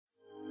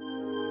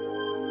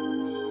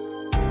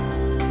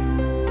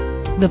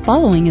The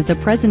following is a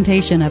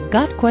presentation of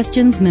Got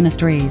Questions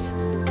Ministries.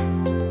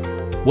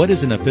 What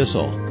is an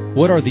epistle?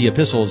 What are the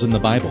epistles in the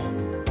Bible?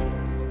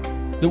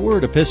 The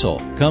word epistle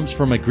comes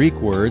from a Greek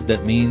word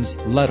that means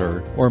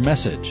letter or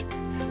message.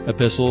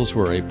 Epistles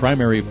were a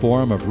primary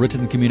form of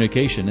written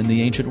communication in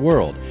the ancient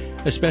world,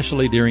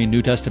 especially during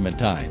New Testament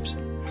times.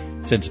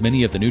 Since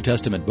many of the New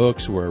Testament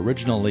books were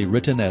originally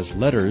written as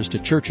letters to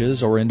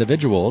churches or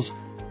individuals,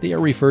 they are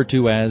referred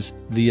to as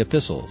the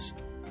epistles.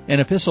 An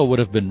epistle would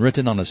have been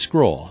written on a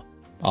scroll.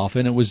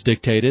 Often it was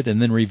dictated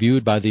and then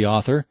reviewed by the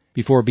author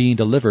before being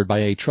delivered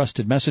by a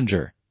trusted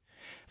messenger.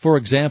 For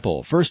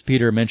example, 1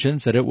 Peter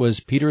mentions that it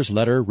was Peter's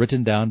letter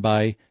written down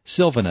by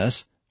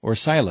Silvanus or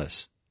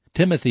Silas.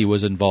 Timothy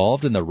was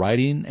involved in the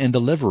writing and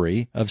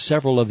delivery of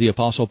several of the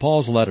Apostle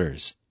Paul's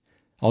letters,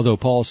 although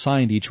Paul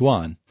signed each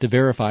one to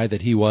verify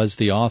that he was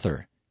the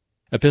author.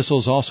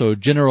 Epistles also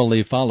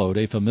generally followed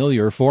a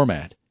familiar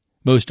format.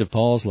 Most of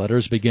Paul's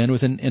letters begin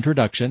with an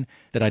introduction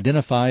that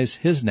identifies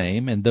his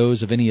name and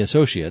those of any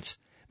associates,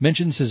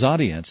 mentions his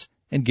audience,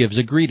 and gives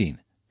a greeting.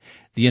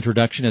 The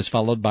introduction is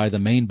followed by the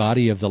main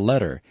body of the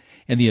letter,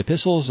 and the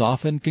epistles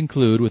often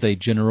conclude with a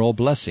general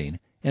blessing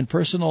and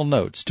personal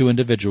notes to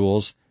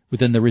individuals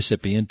within the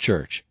recipient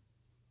church.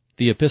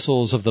 The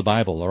epistles of the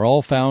Bible are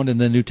all found in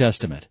the New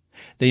Testament.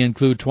 They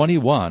include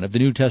 21 of the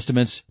New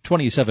Testament's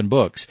 27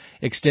 books,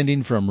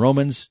 extending from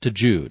Romans to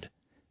Jude.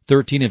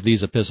 13 of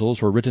these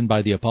epistles were written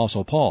by the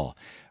Apostle Paul: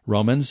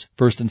 Romans,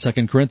 1st and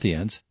 2nd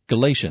Corinthians,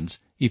 Galatians,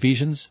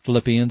 Ephesians,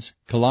 Philippians,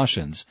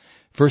 Colossians,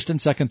 1st and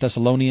 2nd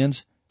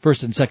Thessalonians,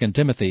 1st and 2nd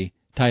Timothy,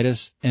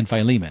 Titus, and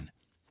Philemon.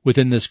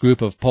 Within this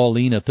group of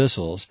Pauline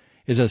epistles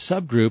is a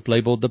subgroup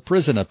labeled the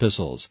prison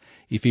epistles: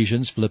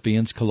 Ephesians,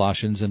 Philippians,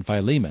 Colossians, and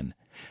Philemon,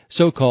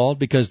 so called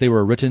because they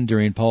were written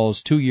during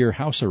Paul's 2-year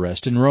house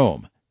arrest in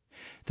Rome.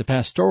 The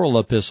pastoral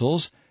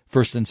epistles,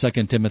 1st and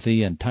 2nd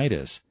Timothy and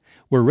Titus,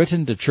 were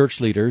written to church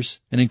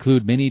leaders and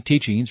include many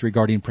teachings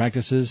regarding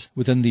practices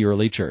within the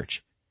early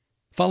church.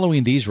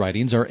 Following these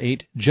writings are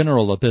 8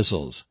 general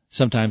epistles,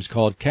 sometimes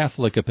called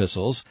Catholic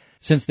epistles,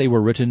 since they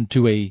were written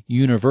to a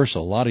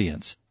universal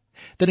audience,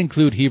 that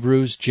include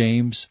Hebrews,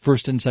 James,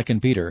 1st and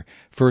 2nd Peter,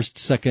 1st,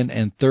 2nd,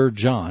 and 3rd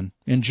John,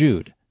 and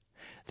Jude.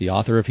 The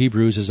author of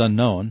Hebrews is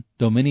unknown,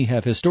 though many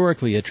have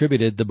historically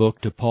attributed the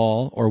book to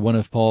Paul or one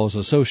of Paul's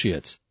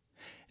associates.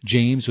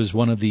 James was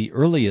one of the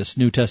earliest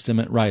New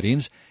Testament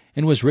writings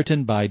and was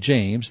written by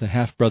James, the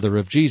half-brother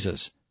of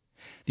Jesus.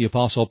 The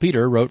Apostle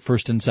Peter wrote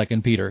 1st and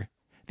 2nd Peter.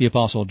 The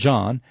Apostle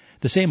John,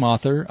 the same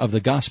author of the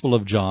Gospel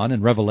of John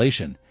and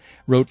Revelation,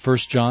 wrote 1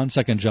 John,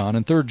 2 John,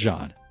 and 3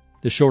 John.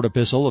 The short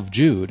epistle of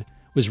Jude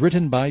was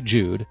written by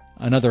Jude,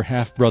 another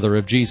half-brother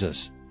of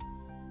Jesus.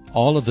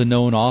 All of the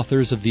known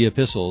authors of the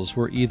epistles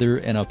were either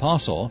an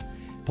apostle,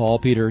 Paul,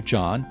 Peter,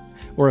 John,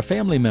 or a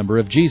family member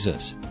of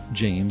Jesus,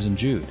 James and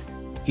Jude.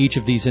 Each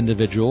of these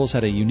individuals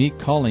had a unique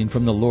calling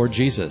from the Lord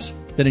Jesus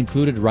that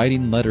included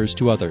writing letters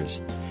to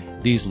others.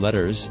 These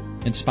letters,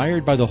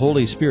 inspired by the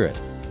Holy Spirit,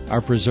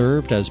 are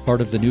preserved as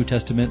part of the New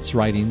Testament's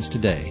writings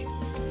today.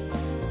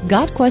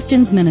 Got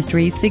Questions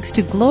Ministries seeks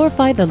to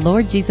glorify the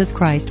Lord Jesus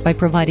Christ by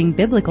providing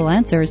biblical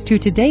answers to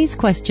today's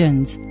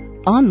questions.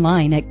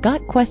 Online at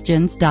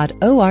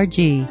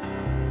gotquestions.org.